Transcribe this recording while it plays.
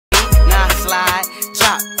slide,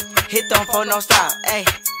 drop, hit them for no stop, ayy,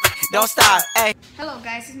 don't stop, ayy. Hello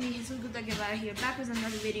guys, it's me, Jesus Guta Guevara here, back with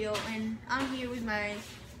another video, and I'm here with my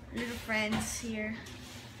little friends here.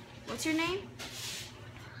 What's your name?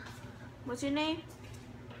 What's your name?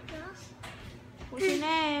 What's your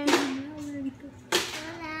name?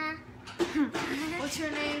 What's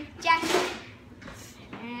your name? Jackie.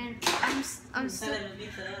 And I'm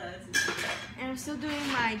still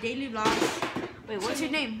doing my daily vlogs. Wait, what's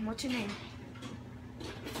your name? What's your name?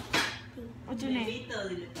 What's your name?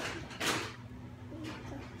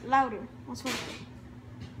 Louder. What's what?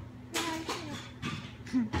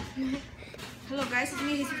 Hello guys, it's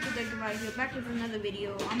me, Jesus Guta Guevara here, back with another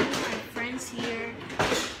video. I'm with my friends here.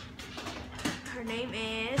 Her name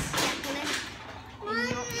is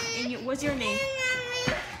and what's your name?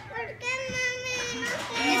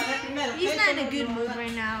 He's not in a good mood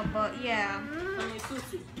right now, but yeah.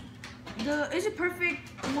 It's a perfect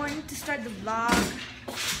morning to start the vlog.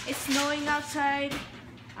 It's snowing outside.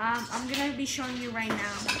 I'm gonna be showing you right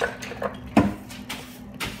now.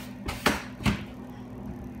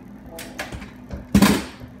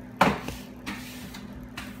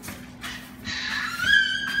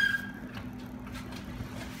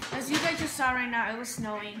 As you guys just saw right now, it was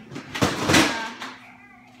snowing.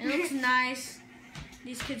 It looks nice.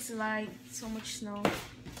 These kids like so much snow.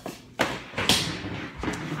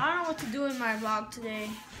 I don't know what to do in my vlog today.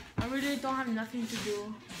 I really don't have nothing to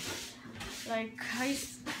do. Like, I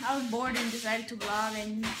was bored and decided to vlog,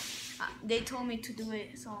 and they told me to do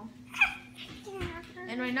it, so.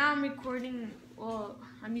 And right now I'm recording, well,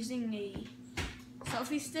 I'm using a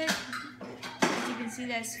selfie stick. As you can see,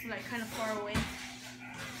 that's like kind of far away.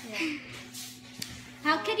 Yeah.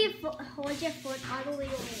 How could you hold your foot all the way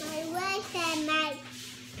away? I wish I might.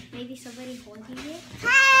 Maybe somebody holding it?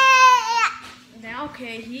 Then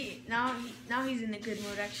okay, now he's in a good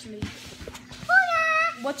mood actually.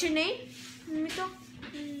 What's your name, Mito?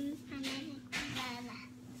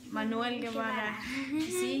 Manuel Guevara.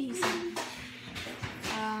 See, he's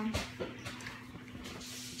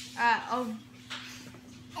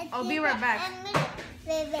I'll be right back.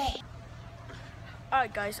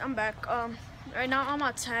 Alright guys, I'm back. Right now I'm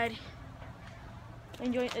outside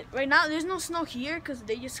enjoying it. Right now there's no snow here because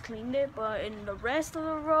they just cleaned it, but in the rest of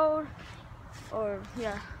the road, or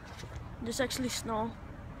yeah, there's actually snow.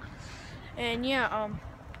 And yeah,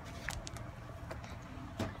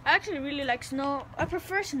 I actually really like snow. I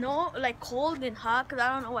prefer snow like cold than hot, because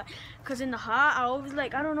I don't know why. Because in the hot I always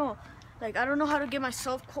like, I don't know how to get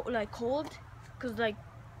myself cold, because like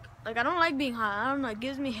I don't like being hot. I don't know, it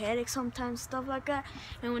gives me headaches sometimes, stuff like that.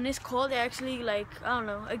 And when it's cold, it actually like, I don't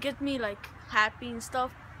know, it gets me like happy and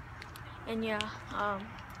stuff. And yeah,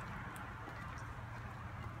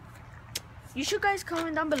 you should guys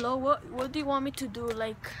comment down below what do you want me to do,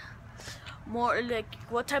 like more like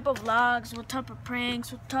what type of vlogs, what type of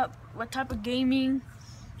pranks, what type of gaming,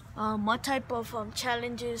 what type of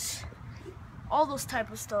challenges, all those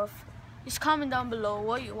type of stuff. Just comment down below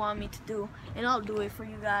what you want me to do, and I'll do it for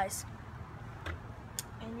you guys.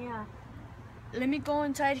 And yeah, let me go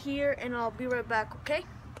inside here and I'll be right back, okay?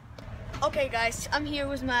 Okay guys, I'm here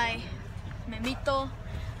with my Memito,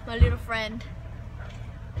 my little friend.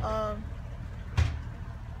 I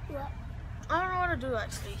don't know what to do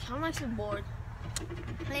actually. I'm actually bored.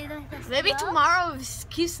 Maybe tomorrow if it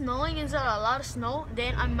keeps snowing, instead of a lot of snow,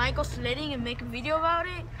 then I might go sledding and make a video about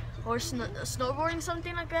it, or snowboarding,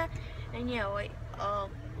 something like that. And yeah, wait,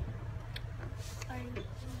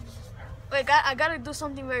 I gotta do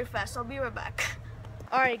something very fast. I'll be right back.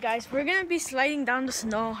 Alright guys, we're gonna be sliding down the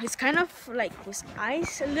snow. It's kind of like with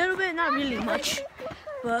ice a little bit, not really much,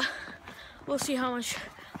 but we'll see how much.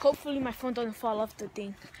 Hopefully my phone doesn't fall off the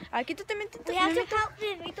thing. Aquí tú también We have to help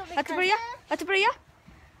Memito because... Hazte por allá, hazte por allá.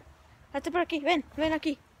 Hazte por aquí, ven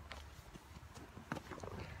aquí.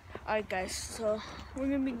 Alright guys, so we're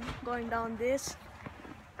gonna be going down this.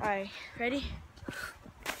 Alright, ready?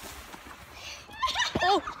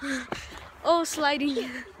 Oh, sliding.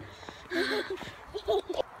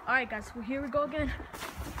 Alright guys, well, here we go again.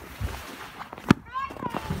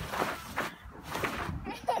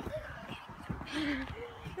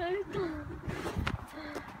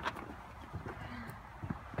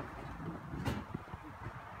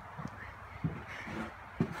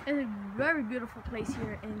 It's a very beautiful place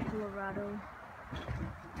here in Colorado.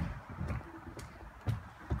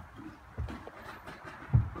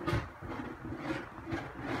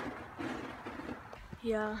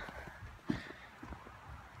 Yeah.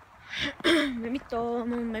 Memito.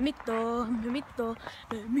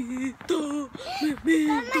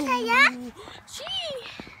 ¿Vamos allá? Sí.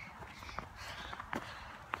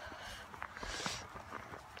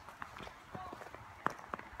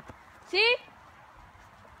 See?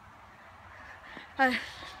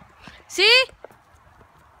 See?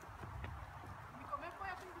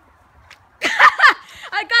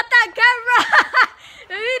 I got that camera!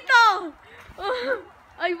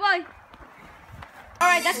 Ay, bye.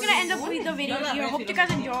 Alright, that's gonna end up with the video here. Hope you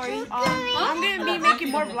guys enjoy. I'm gonna be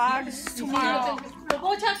making more vlogs tomorrow.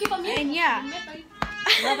 And yeah.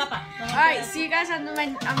 Alright, see you guys on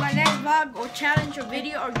my next vlog or challenge or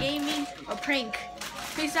video or gaming or prank.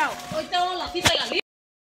 Peace out.